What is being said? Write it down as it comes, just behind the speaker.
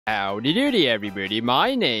Howdy doody everybody,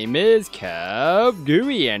 my name is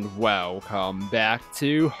KevGuuey and welcome back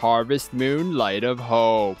to Harvest Moon Light of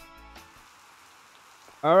Hope.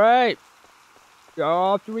 Alright,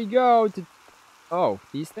 off we go to... Oh,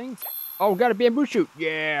 these things? Oh, got a bamboo shoot!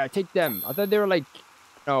 Yeah, take them. I thought they were like,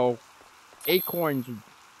 acorns or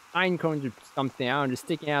pine cones or something. I don't know, just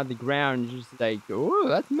sticking out of the ground. Just like, oh,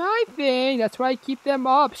 that's my thing. That's why I keep them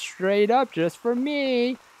up, straight up, just for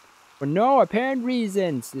me. For no apparent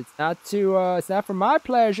reasons. It's not for my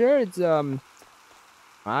pleasure. It's,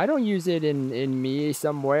 I don't use it in me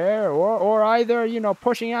somewhere. Or either,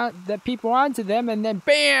 pushing out the people onto them and then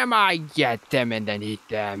BAM! I get them and then eat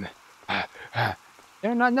them.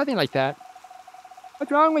 They're nothing like that.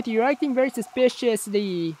 What's wrong with you? You're acting very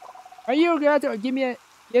suspiciously. Are you going to give me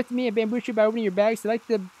a bamboo shoot by opening your bag?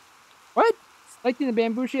 Selecting the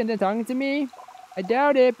bamboo shoot and then talking to me? I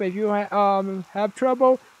doubt it, but if you have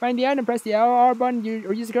trouble, find the item, press the LR button,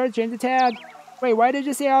 or use the card to change the tab. Wait, why did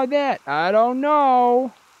you say all that? I don't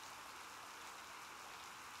know.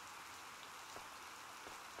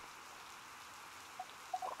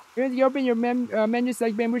 You're going to open your menu,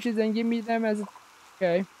 select bamboo shoots, and give me them as...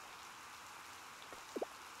 Okay.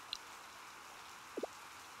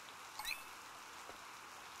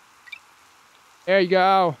 There you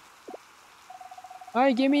go.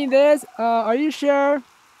 Alright, give me this. Are you sure?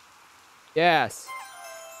 Yes.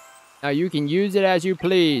 Now you can use it as you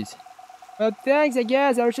please. Well, thanks, I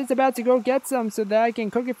guess. I was just about to go get some so that I can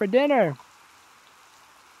cook it for dinner.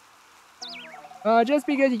 Just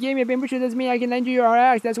because you gave me a bamboo shoot doesn't mean I can lend you your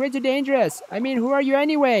axe. That's way too dangerous. I mean, who are you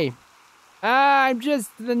anyway? I'm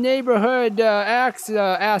just the neighborhood axe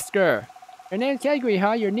asker. Your name's KevGuuey,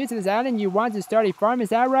 huh? You're new to this island. You want to start a farm,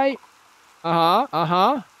 is that right?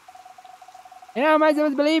 Uh-huh. And how am I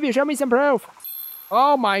supposed to believe you? Show me some proof.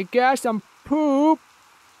 Oh my gosh, some poop.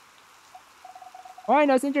 Oh, I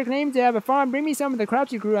know, since you're claiming to have a farm, bring me some of the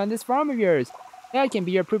crops you grew on this farm of yours. That can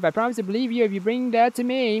be your proof. I promise to believe you if you bring that to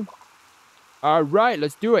me. Alright,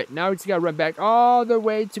 let's do it. Now we just gotta run back all the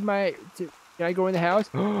way to my... Can I go in the house?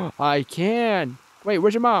 I can. Wait,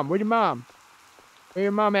 where's your mom? Where's your mom? Where's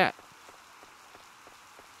your mom at?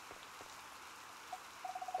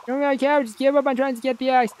 Don't got a cow, just give up on trying to get the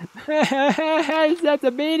axe. That's a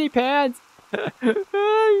beanie pants. I'm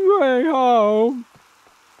going home.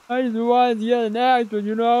 I just wanted to get an axe, but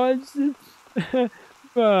it's just...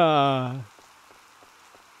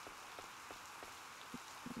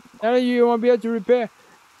 None of you won't be able to repair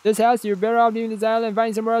this house. You're better off leaving this island and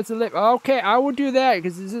finding somewhere else to live. Okay, I will do that,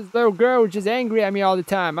 because this little girl is just angry at me all the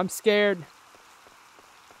time. I'm scared.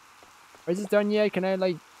 Is this done yet? Can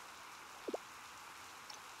I,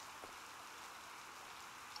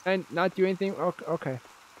 and not do anything? Okay.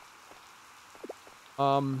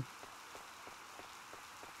 Oh.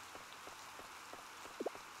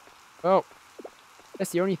 That's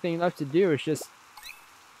the only thing left to do is just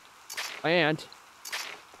plant.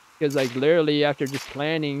 Because, literally, after just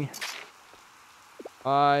planting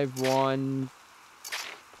 5, 1,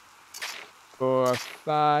 4,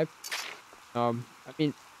 5. I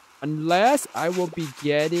mean, unless I will be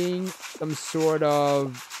getting some sort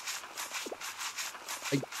of...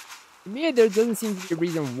 To me, there doesn't seem to be a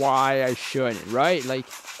reason why I shouldn't, right? I'm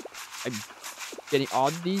getting all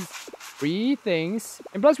these free things.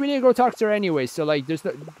 And plus, we need to go talk to her anyway. So,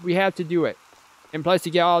 we have to do it. And plus, to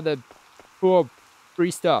get all the cool free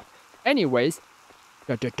stuff. Anyways.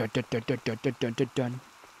 Dun.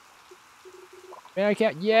 Man, I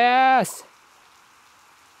can't. Yes!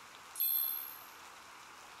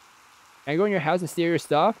 Can I go in your house and steal your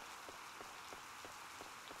stuff?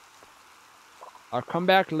 I'll come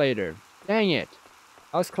back later. Dang it.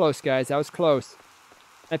 I was close, guys. I was close.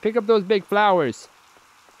 I pick up those big flowers.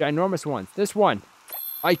 Ginormous ones. This one.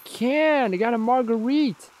 I can. I got a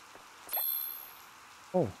marguerite.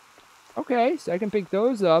 Oh. Okay. So I can pick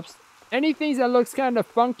those up. Anything that looks kind of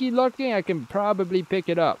funky looking, I can probably pick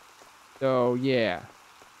it up. So, yeah.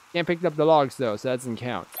 Can't pick up the logs, though. So that doesn't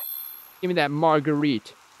count. Give me that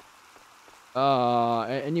marguerite.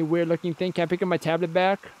 Any weird looking thing? Can I pick up my tablet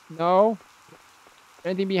back? No.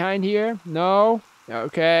 Anything behind here? No?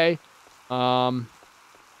 Okay. No,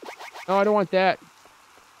 I don't want that.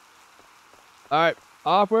 Alright.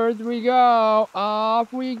 Offwards we go.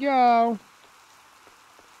 Off we go.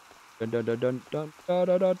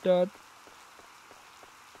 Dun.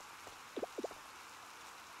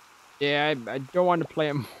 Yeah, I don't want to play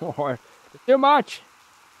it more. It's too much.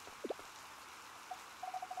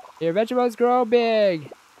 Your vegetables grow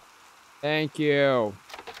big. Thank you.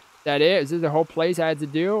 Is that it? Is this the whole place I had to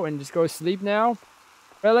do and just go sleep now?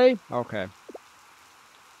 Really? Okay.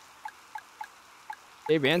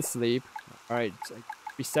 Save and sleep. Alright.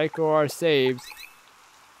 recycle our saves.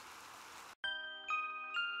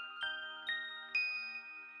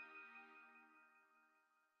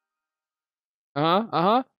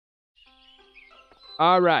 Uh-huh.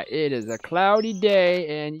 Alright, it is a cloudy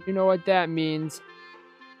day, and you know what that means.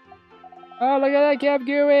 Oh, look at that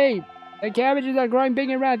KevGuuey! The cabbages are growing big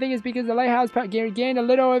and round. I think it's because the lighthouse gained a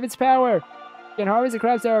little of its power. You can harvest the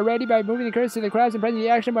crops that are ready by moving the curves to the crops and pressing the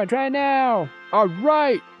action button. Try it now!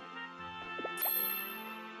 Alright!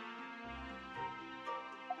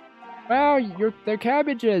 Wow, they're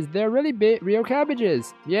cabbages. They're really big, real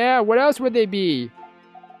cabbages. Yeah, what else would they be?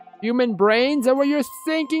 Human brains? Is that what you're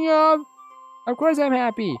thinking of? Of course I'm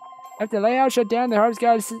happy. After the lighthouse shut down, the harvest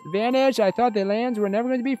gods vanished. I thought the lands were never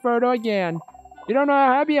going to be fertile again. You don't know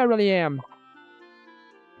how happy I really am.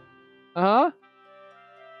 Uh-huh.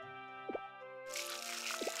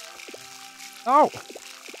 Oh.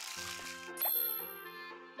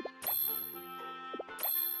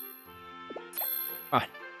 Ah.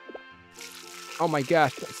 Oh my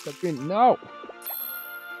gosh. Stop doing. No.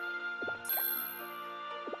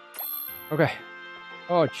 Okay.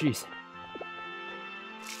 Oh, jeez.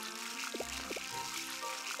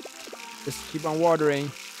 Just keep on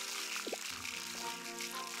watering.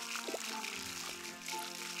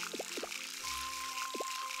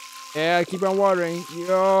 Yeah, keep on watering.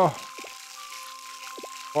 Yo.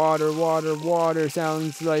 Water, water, water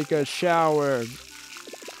sounds like a shower.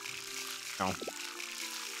 No.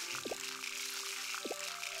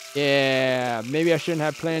 Yeah, maybe I shouldn't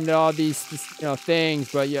have planned all these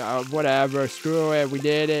things, but yeah, whatever. Screw it. We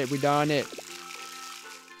did it. We done it.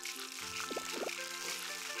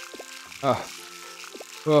 Oh.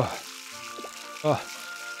 Oh. Oh.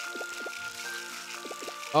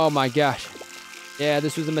 Oh my gosh. Yeah,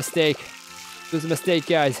 this was a mistake. This was a mistake,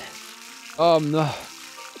 guys. Oh no.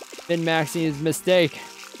 Min-maxing is a mistake.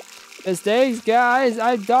 Mistakes, guys.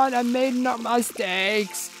 I made no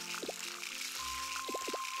mistakes.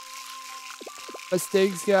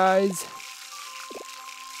 Mistakes, guys.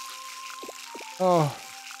 Oh.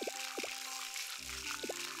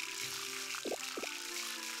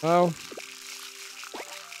 Oh.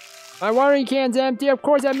 My watering can's empty. Of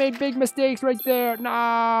course I made big mistakes right there.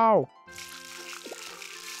 No.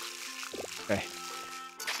 Okay.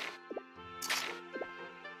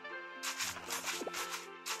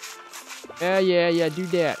 Yeah, do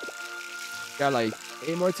that. Got like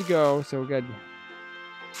 8 more to go, so good.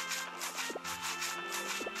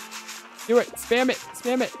 Do it. Spam it.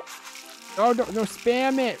 Spam it. Oh, no,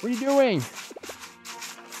 spam it. What are you doing?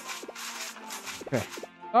 Okay.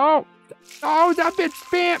 Oh. Oh, that bitch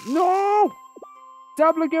spam. No.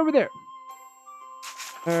 Stop looking over there.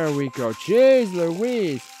 There we go. Jeez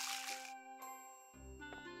Louise.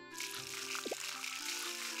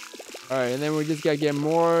 Alright, and then we just gotta get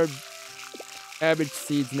more cabbage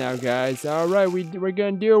seeds now, guys. Alright, we're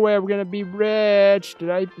gonna do it. We're gonna be rich. Did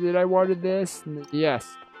I water this? Yes.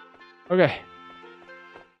 Okay.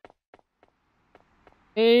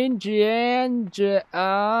 Jeanne.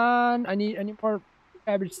 I need more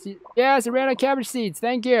cabbage seeds. Yes, I ran out of cabbage seeds.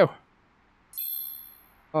 Thank you.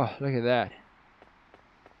 Oh, look at that.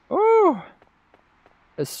 Oh,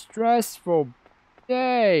 a stressful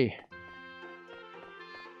day.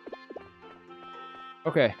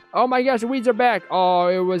 Okay. Oh my gosh, the weeds are back. Oh,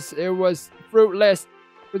 it was fruitless.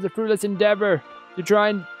 It was a fruitless endeavor to try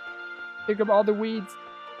and pick up all the weeds.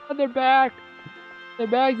 Oh, they're back. They're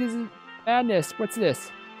back. This is madness. What's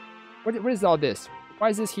this? What is all this? Why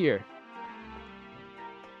is this here?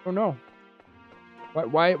 Oh no.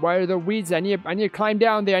 Why are the weeds? I need to climb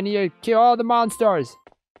down there. I need to kill all the monsters.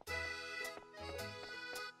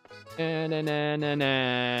 Na na na na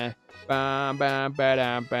na. Bam bam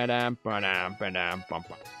ba-dam ba-dam ba-dam ba-dam bum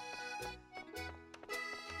bum.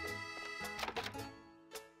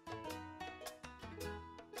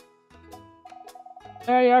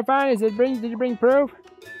 There you are, fine. Did you bring proof?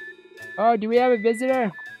 Oh, do we have a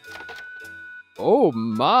visitor? Oh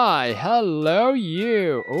my, hello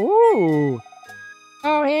you. Ooh.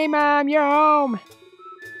 Oh, hey Mom, you're home.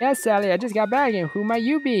 Yes, Sally, I just got back, and who might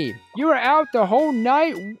you be? You were out the whole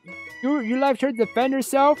night? You left her to defend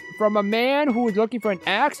herself from a man who was looking for an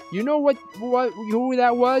axe? You know who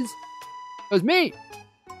that was? It was me.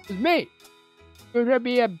 It was me. You're gonna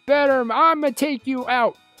be a better. I'm gonna take you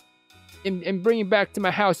out and bring you back to my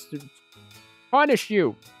house to punish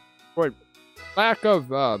you for lack of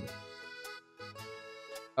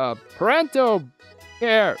parental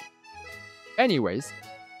care. Anyways, is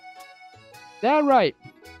that right?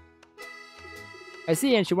 I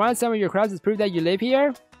see, and she wants some of your crops to prove that you live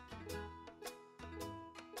here?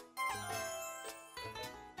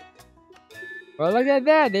 Well, look at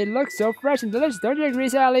that. They look so fresh and delicious. Don't you agree,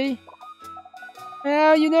 Sally?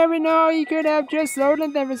 Well, you never know. You could have just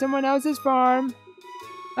stolen them from someone else's farm.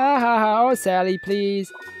 Ha ha ha. Oh, Sally,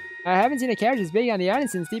 please. I haven't seen a cabbage this big on the island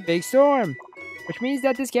since the big storm. Which means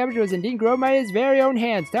that this cabbage was indeed grown by his very own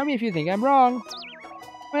hands. Tell me if you think I'm wrong.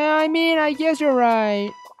 Well, I mean, I guess you're right.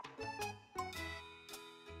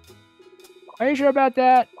 Are you sure about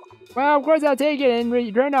that? Well, of course I'll take it. In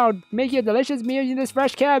return, I'll make you a delicious meal using this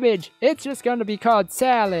fresh cabbage. It's just going to be called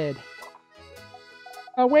salad.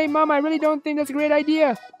 Oh, wait, Mom, I really don't think that's a great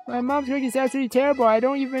idea. My mom's cooking is absolutely terrible. I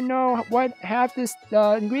don't even know what half the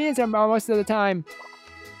ingredients are most of the time.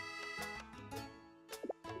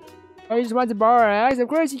 Oh, you just want to borrow an axe? Of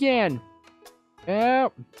course you can.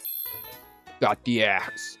 Well, got the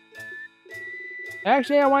axe.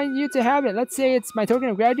 Actually, I want you to have it. Let's say it's my token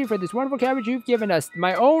of gratitude for this wonderful cabbage you've given us.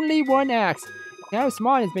 My only one axe. It's kind of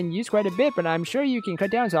small and it's been used quite a bit, but I'm sure you can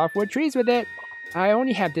cut down softwood trees with it. I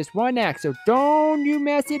only have this one axe, so don't you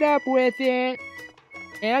mess it up with it.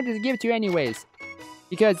 And I'll just give it to you anyways.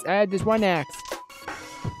 Because I have this one axe.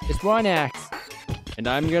 This one axe. And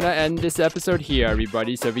I'm gonna end this episode here,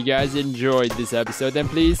 everybody. So if you guys enjoyed this episode, then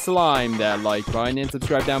please slime that like button and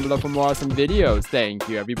subscribe down below for more awesome videos. Thank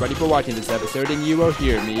you, everybody, for watching this episode, and you will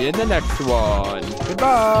hear me in the next one.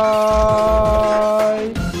 Goodbye!